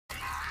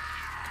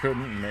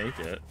couldn't make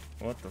it.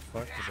 What the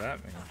fuck does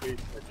that mean? Wait,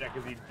 yeah,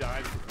 because he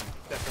died because he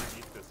stepped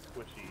underneath the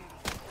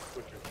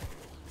swisher thing.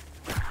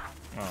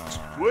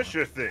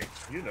 Swisher thing,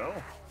 you know.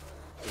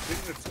 The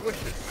thing that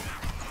squishes.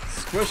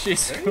 Squishy.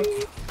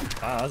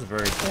 Wow, that's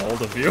very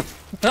bold of you.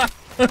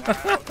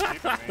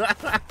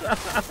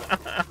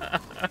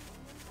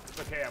 It's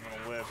okay, I'm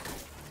gonna live.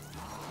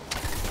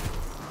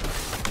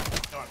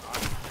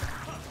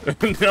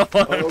 No,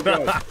 I'm Oh,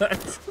 God. not.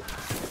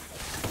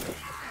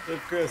 Hey,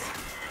 Chris.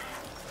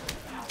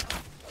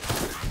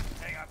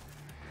 Hang on.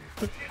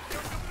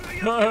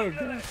 Oh,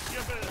 God.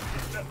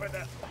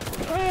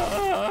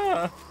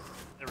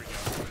 There we go.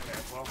 Okay,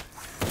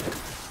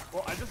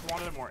 well, I just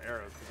wanted more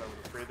arrows because I was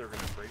afraid they were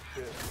gonna break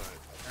shit, but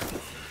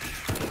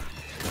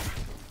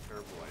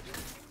terrible idea.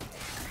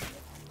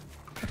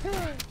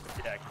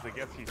 Yeah, because I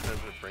guess he says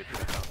it's breaking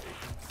the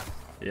foundation.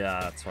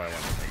 Yeah, that's why I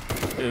want to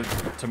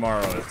think.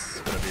 Tomorrow it's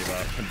going to be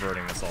about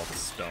converting this all to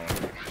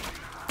stone.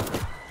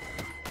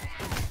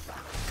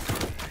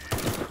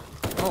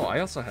 Oh, I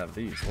also have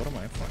these. What am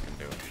I fucking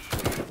doing?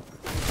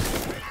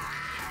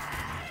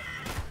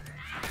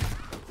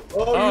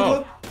 Oh, you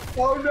look.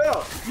 Oh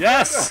no!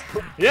 Yes!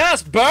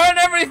 Yes! Burn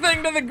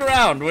everything to the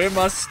ground! We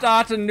must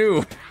start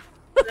anew.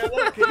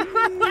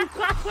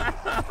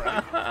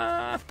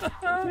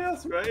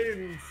 Yes,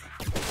 rains.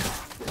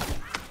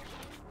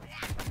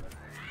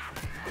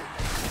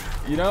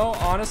 You know,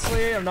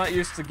 honestly, I'm not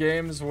used to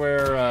games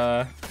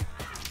where,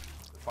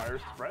 Fire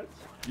spreads?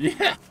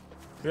 yeah.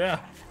 Yeah.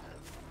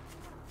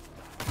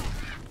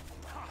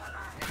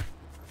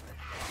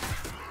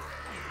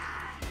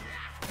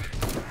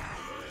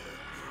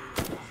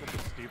 Such a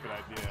stupid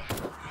idea.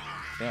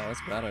 Yeah, that's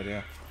a bad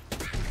idea.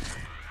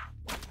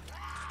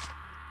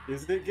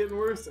 Is it getting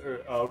worse?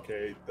 Or oh,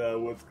 okay, the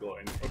wood's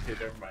glowing. Okay,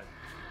 never mind.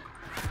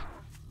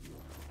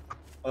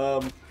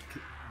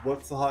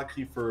 What's the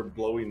hotkey for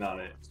blowing on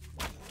it?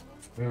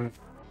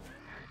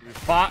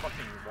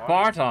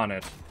 Fart on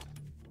it.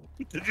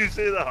 Did you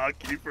say the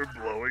hotkey for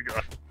blowing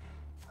on?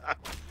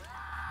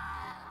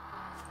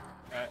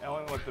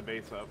 Ellen looked the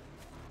base up.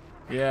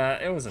 Yeah,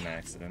 it was an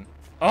accident.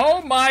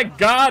 Oh my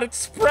god, it's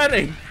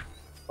spreading!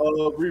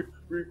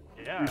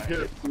 Yeah,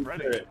 repair, it's repair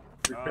spreading. it.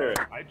 Repair it.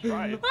 I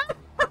tried.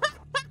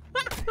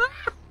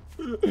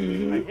 I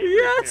hit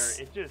Yes!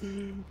 repair. It just...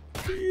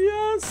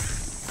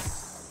 Yes!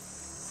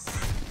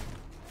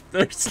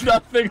 There's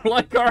nothing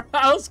like our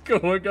house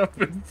going up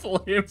in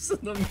flames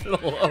in the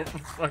middle of a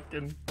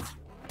fucking...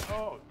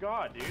 Oh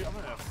god, dude, I'm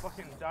gonna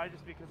fucking die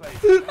just because I...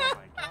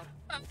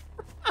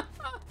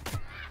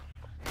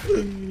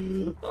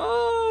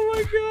 Oh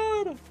my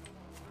god!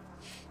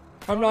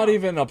 I'm not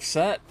even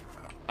upset.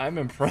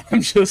 I'm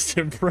just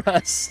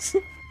impressed.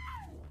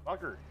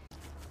 Fucker.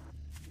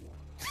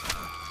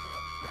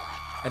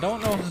 I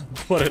don't know how to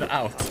put it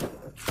out.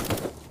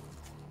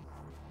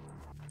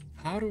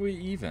 How do we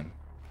even?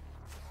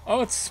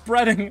 Oh, it's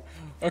spreading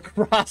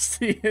across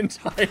the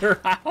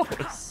entire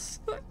house.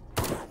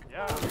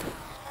 Yeah.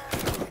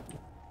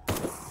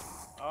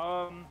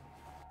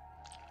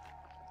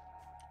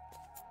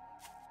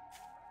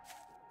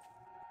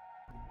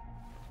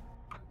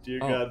 Dear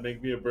Oh. God,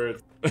 make me a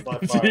bird.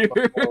 Dear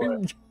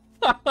God.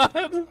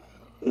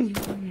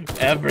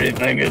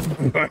 Everything is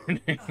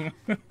burning.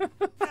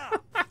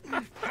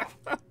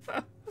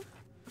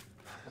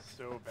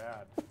 So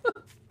bad.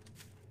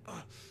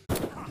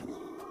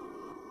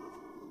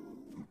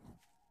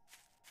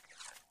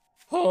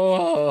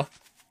 Oh.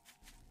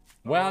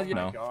 Well, Oh you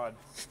my know. God.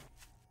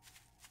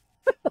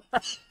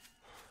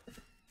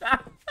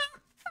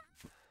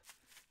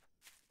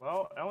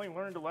 Well, Ellie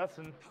learned a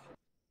lesson.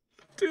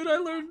 Dude, I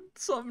learn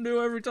something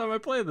new every time I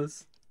play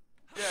this.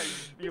 Yeah,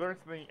 you learned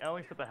something.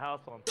 Ellie set the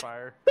house on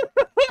fire.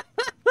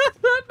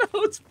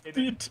 No, it's It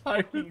the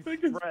entire fucking thing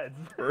is spreads.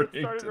 burning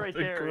It started to right the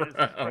there. It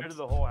ground. spread to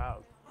the whole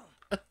house.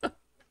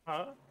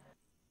 Huh?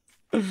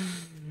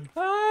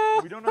 Ah.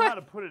 We don't know how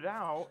to put it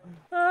out.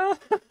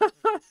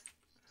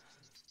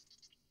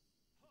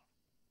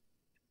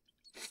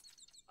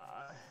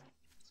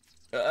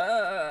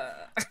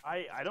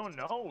 I don't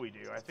know what we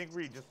do. I think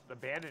we just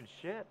abandon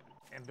ship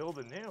and build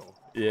a new.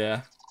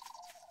 Yeah.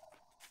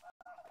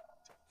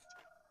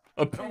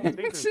 I don't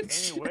think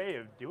there's any way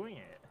of doing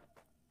it.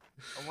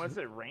 Unless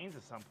it rains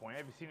at some point.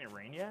 Have you seen it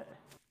rain yet?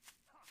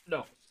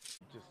 No.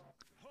 Just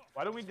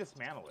why don't we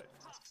dismantle it?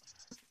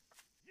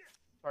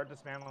 Start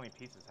dismantling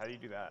pieces. How do you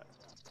do that?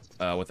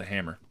 With a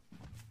hammer.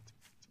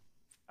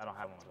 I don't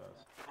have one of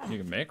those. You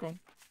can make one.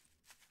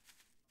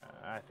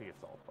 I think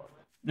it's all fucked.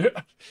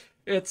 Yeah.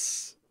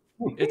 It's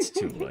too late. It's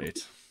too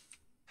late.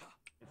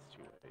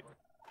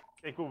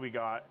 Take what we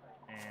got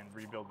and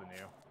rebuild the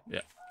new.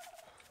 Yeah.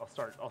 I'll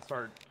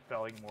start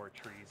felling more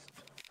trees.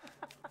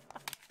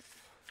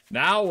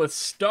 Now with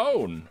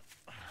stone.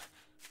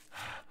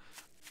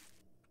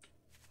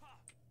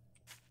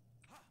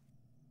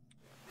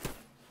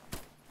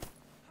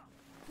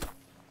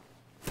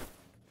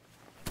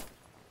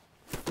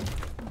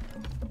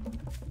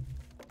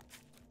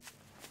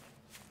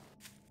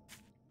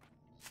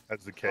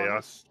 Has the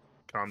chaos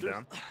calmed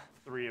down?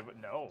 3 of it.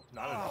 No,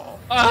 not at all.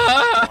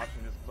 Ah!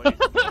 Watching this place.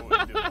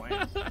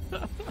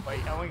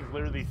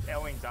 literally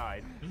Elling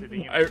died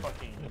sitting in I- the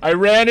fucking. I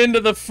ran into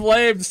the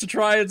flames to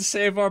try and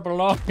save our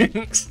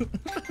belongings.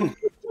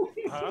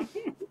 Huh?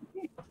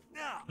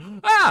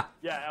 Ah!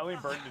 Yeah, Elling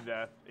burned to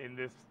death in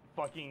this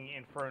fucking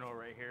inferno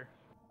right here.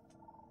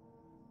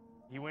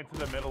 He went to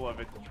the middle of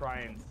it to try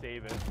and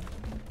save it.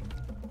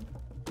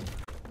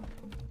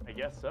 I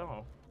guess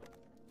so.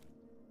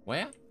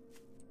 Well,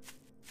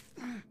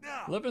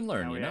 live and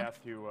learn, Now you we know?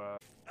 have to,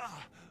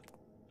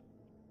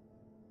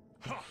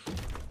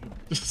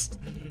 Just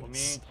Well, me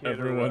and Kid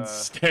everyone are,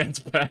 stands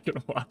back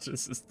and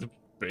watches as the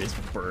base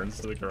burns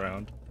to the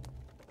ground.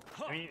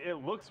 I mean, it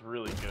looks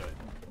really good.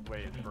 The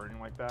way it's burning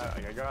like that.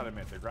 Like, I gotta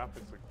admit, the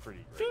graphics look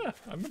pretty great. Yeah,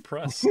 I'm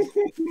impressed. And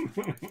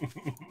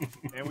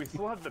we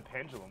still have the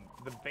pendulum.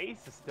 The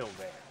base is still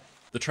there.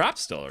 The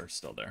traps are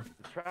still there.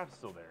 The trap's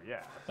still there,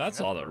 yeah.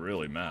 That's all that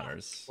really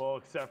matters. Well,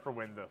 except for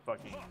when the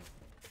fucking,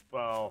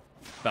 well...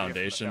 I guess the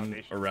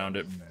Foundation around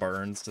it is there.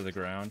 burns to the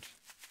ground.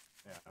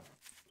 Yeah.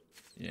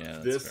 Yeah,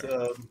 that's This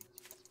fair.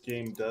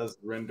 game does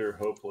render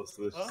hopeless.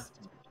 This Huh?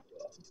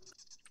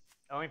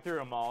 Elling threw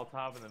a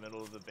Molotov in the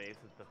middle of the base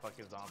with the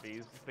fucking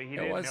zombies, but he It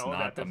didn't was know not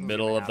that the this was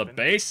middle gonna of the happen.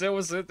 base. It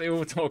was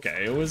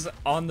okay. It was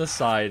on the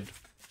side.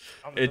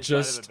 On the It side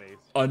of just the base.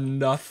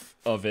 enough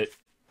of it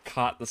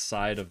caught the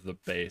side of the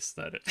base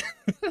that it.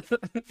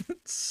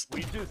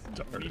 We just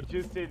Darn it.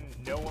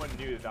 didn't. No one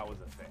knew that was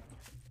a thing.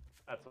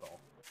 That's all.